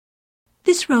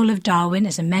This role of Darwin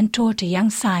as a mentor to young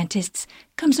scientists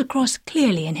comes across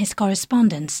clearly in his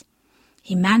correspondence.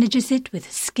 He manages it with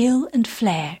skill and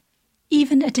flair,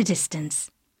 even at a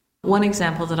distance. One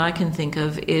example that I can think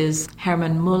of is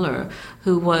Hermann Müller,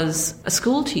 who was a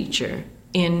school teacher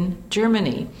in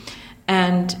Germany.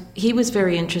 And he was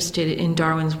very interested in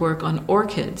Darwin's work on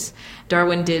orchids.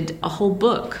 Darwin did a whole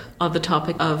book on the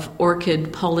topic of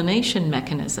orchid pollination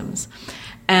mechanisms.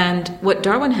 And what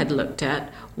Darwin had looked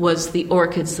at was the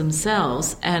orchids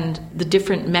themselves and the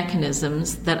different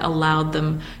mechanisms that allowed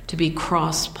them to be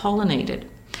cross-pollinated.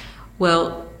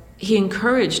 Well, he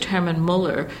encouraged Hermann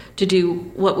Müller to do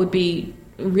what would be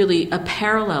really a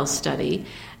parallel study,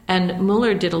 and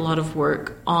Müller did a lot of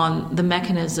work on the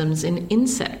mechanisms in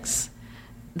insects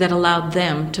that allowed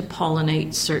them to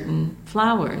pollinate certain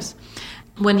flowers.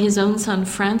 When his own son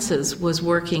Francis was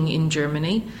working in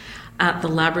Germany at the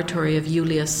laboratory of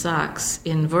Julius Sachs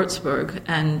in Würzburg,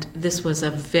 and this was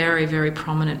a very, very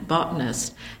prominent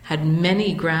botanist, had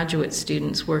many graduate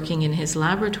students working in his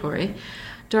laboratory,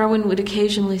 Darwin would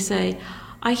occasionally say,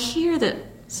 "I hear that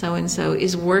so-and-so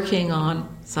is working on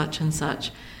such and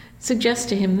such. Suggest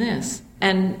to him this."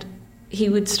 And he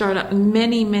would start up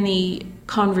many, many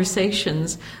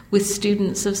conversations with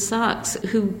students of Sachs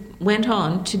who went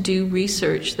on to do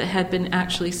research that had been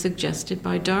actually suggested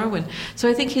by Darwin. So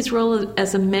I think his role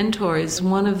as a mentor is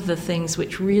one of the things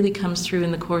which really comes through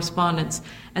in the correspondence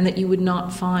and that you would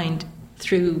not find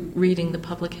through reading the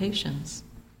publications.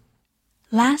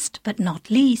 Last but not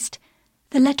least,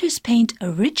 the letters paint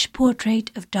a rich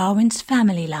portrait of Darwin's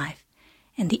family life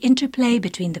and the interplay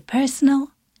between the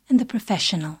personal and the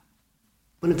professional.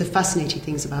 One of the fascinating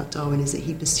things about Darwin is that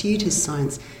he pursued his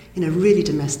science in a really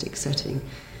domestic setting.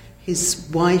 His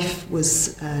wife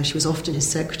she was often his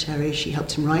secretary, she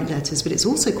helped him write letters, but it's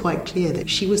also quite clear that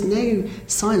she was no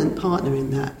silent partner in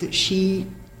that she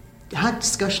had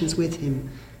discussions with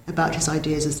him about his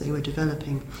ideas as they were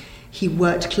developing. He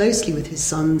worked closely with his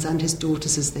sons and his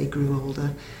daughters as they grew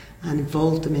older and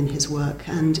involved them in his work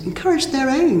and encouraged their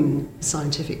own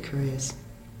scientific careers.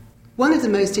 One of the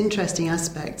most interesting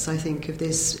aspects, I think, of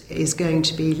this is going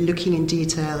to be looking in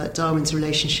detail at Darwin's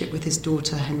relationship with his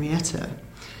daughter Henrietta,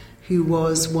 who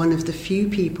was one of the few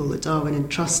people that Darwin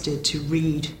entrusted to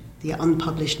read the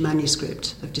unpublished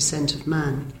manuscript of Descent of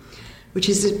Man, which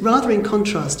is rather in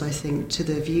contrast, I think, to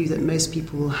the view that most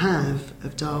people will have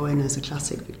of Darwin as a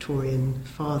classic Victorian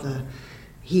father.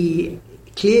 He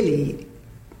clearly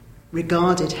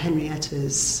regarded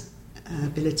Henrietta's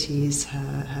abilities,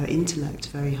 her intellect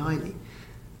very highly.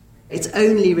 It's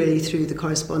only really through the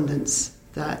correspondence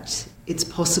that it's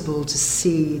possible to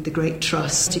see the great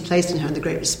trust he placed in her and the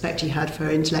great respect he had for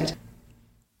her intellect.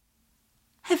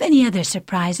 Have any other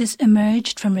surprises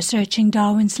emerged from researching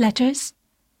Darwin's letters?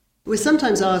 We're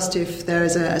sometimes asked if there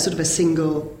is a sort of a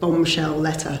single bombshell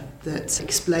letter that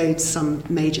explodes some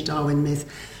major Darwin myth.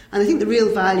 And I think the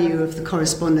real value of the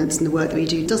correspondence and the work that we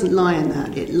do doesn't lie in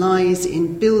that. It lies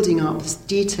in building up this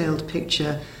detailed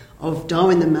picture of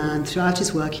Darwin the man throughout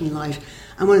his working life.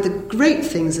 And one of the great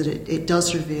things that it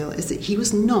does reveal is that he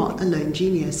was not a lone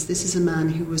genius. This is a man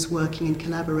who was working in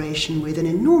collaboration with an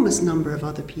enormous number of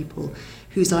other people,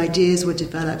 whose ideas were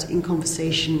developed in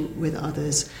conversation with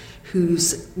others,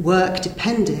 whose work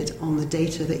depended on the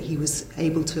data that he was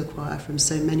able to acquire from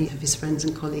so many of his friends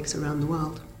and colleagues around the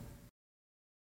world.